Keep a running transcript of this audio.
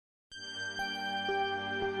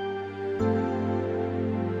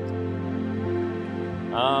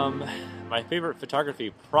Um, my favorite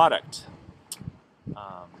photography product.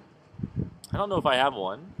 Um, I don't know if I have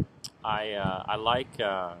one. I like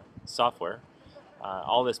software.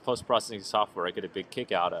 All this post-processing software I get a big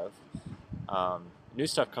kick out of. New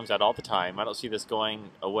stuff comes out all the time. I don't see this going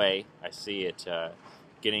away. I see it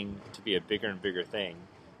getting to be a bigger and bigger thing.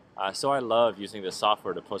 So I love using the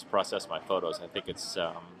software to post-process my photos. I think it's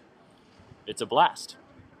a blast.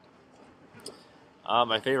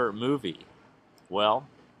 My favorite movie. Well,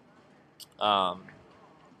 um,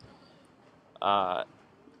 uh,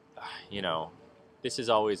 you know, this is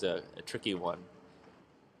always a tricky one.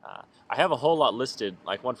 I have a whole lot listed,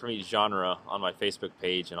 like one from each genre, on my Facebook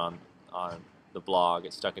page and on the blog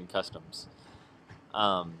at Stuck in Customs.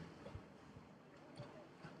 Um,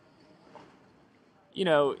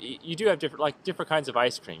 you do have different kinds of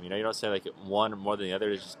ice cream. You don't say like one more than the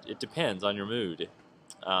other. It depends on your mood.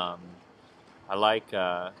 Um, I like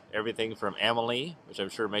everything from Amelie, which I'm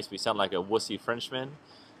sure makes me sound like a wussy Frenchman,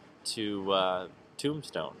 to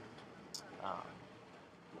Tombstone. Um,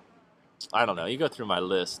 I don't know. You go through my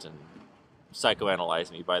list and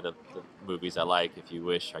psychoanalyze me by the movies I like, if you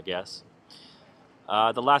wish, I guess.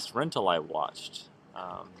 The last rental I watched,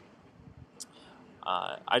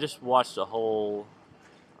 I just watched a whole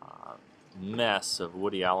mess of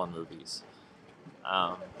Woody Allen movies.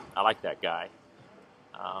 I like that guy.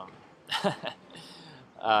 Um,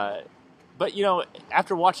 uh, but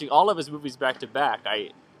after watching all of his movies back to back,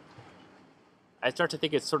 I start to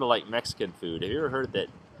think it's sort of like Mexican food. Have you ever heard that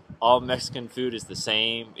all Mexican food is the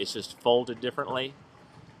same? It's just folded differently.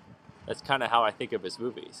 That's kind of how I think of his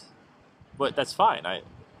movies. But that's fine. I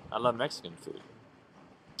love Mexican food.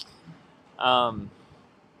 Um,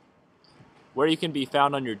 where you can be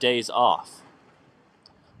found on your days off.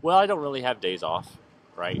 Well, I don't really have days off,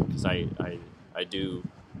 right? Because I do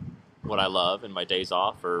what I love, and my days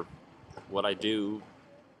off are what I do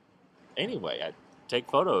anyway. I take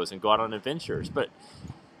photos and go out on adventures. But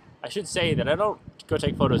I should say that I don't go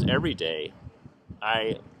take photos every day.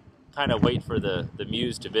 I kind of wait for the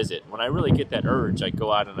muse to visit. When I really get that urge, I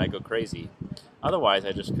go out and I go crazy. Otherwise,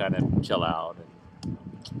 I just kind of chill out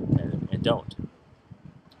and don't.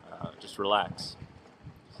 Just relax.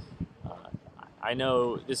 I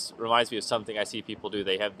know this reminds me of something I see people do.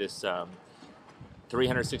 They have this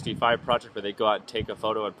 365 project where they go out and take a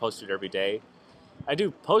photo and post it every day. I do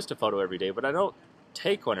post a photo every day, but I don't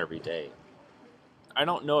take one every day. I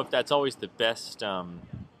don't know if that's always the best. I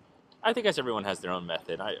think everyone has their own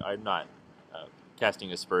method. I'm not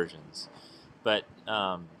casting aspersions, but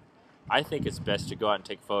I think it's best to go out and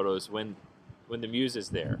take photos when the muse is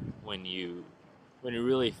there, when you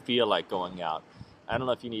really feel like going out. I don't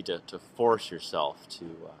know if you need to force yourself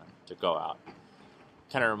to go out.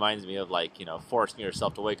 Kind of reminds me of forcing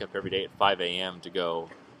yourself to wake up every day at 5 a.m. to go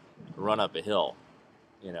run up a hill.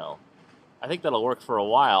 I think that'll work for a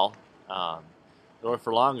while. It'll work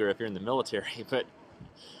for longer if you're in the military, but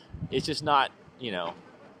it's just not.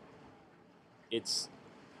 It's.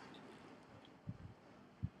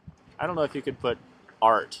 I don't know if you could put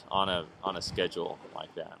art on a schedule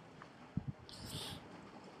like that.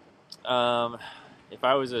 If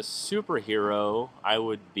I was a superhero, I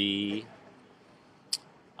would be.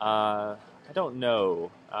 I don't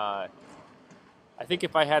know. I think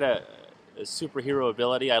if I had a superhero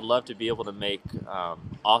ability, I'd love to be able to make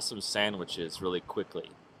awesome sandwiches really quickly.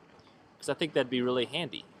 Because I think that'd be really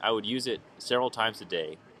handy. I would use it several times a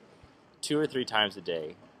day, 2 or 3 times a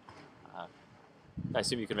day. I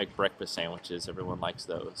assume you can make breakfast sandwiches. Everyone likes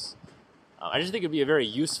those. I just think it'd be a very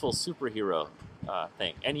useful superhero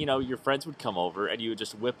thing. And your friends would come over and you would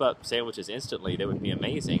just whip up sandwiches instantly. They would be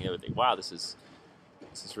amazing. They would think, "Wow, this is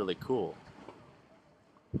really cool."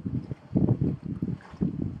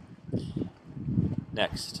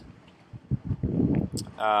 Next,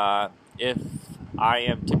 if I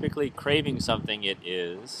am typically craving something,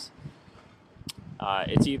 it's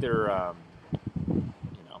either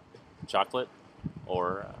chocolate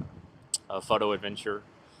or a photo adventure.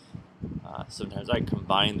 Sometimes I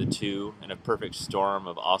combine the two in a perfect storm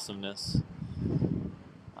of awesomeness.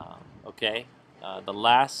 Okay. The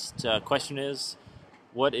last question is,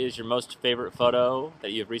 what is your most favorite photo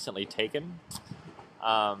that you've recently taken?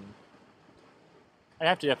 I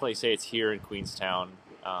have to definitely say it's here in Queenstown,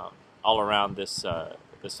 all around this the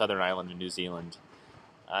southern island of New Zealand.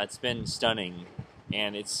 It's been stunning,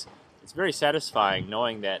 and it's very satisfying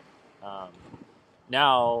knowing that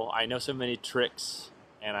now I know so many tricks,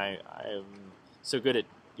 and I'm so good at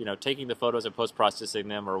taking the photos and post processing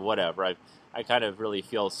them or whatever. I kind of really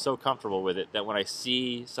feel so comfortable with it that when I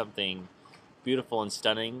see something beautiful and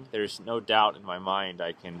stunning, there's no doubt in my mind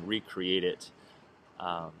I can recreate it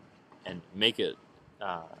and make it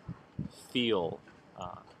feel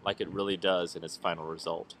like it really does in its final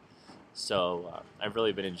result. So I've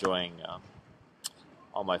really been enjoying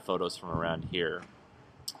all my photos from around here.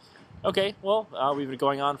 Okay, well, we've been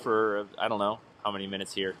going on for I don't know how many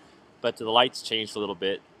minutes here, but the lights changed a little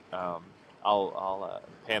bit. I'll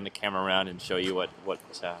pan the camera around and show you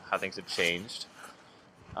how things have changed.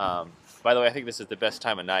 By the way, I think this is the best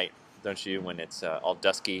time of night, don't you? When it's all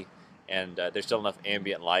dusky and there's still enough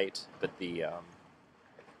ambient light, but the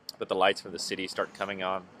lights from the city start coming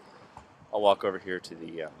on. I'll walk over here to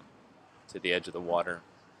the edge of the water.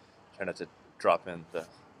 Try not to drop in the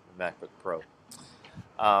MacBook Pro.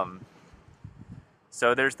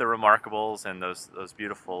 So there's the Remarkables and those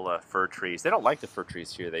beautiful fir trees. They don't like the fir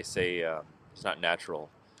trees here. They say it's not natural.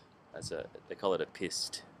 They call it a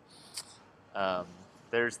piste.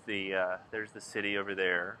 There's the city over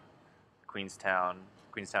there, Queenstown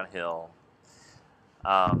Hill.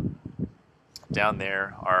 Down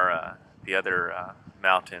there are the other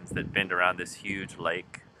mountains that bend around this huge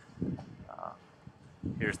lake.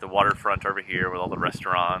 Here's the waterfront over here with all the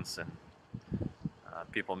restaurants and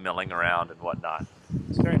people milling around and whatnot.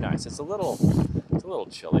 It's very nice. It's a little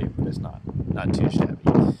chilly, but it's not too shabby.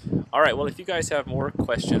 All right. Well, if you guys have more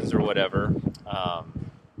questions or whatever,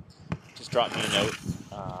 just drop me a note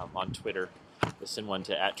on Twitter. Just send one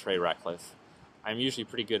to @TreyRatcliffe. I'm usually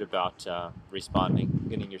pretty good about responding,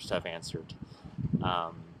 getting your stuff answered.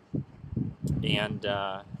 And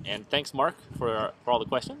thanks, Mark, for all the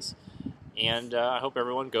questions. And I hope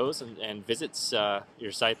everyone goes and visits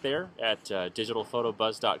your site there at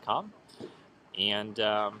digitalphotobuzz.com. And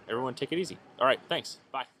everyone take it easy. All right, thanks.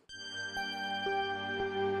 Bye.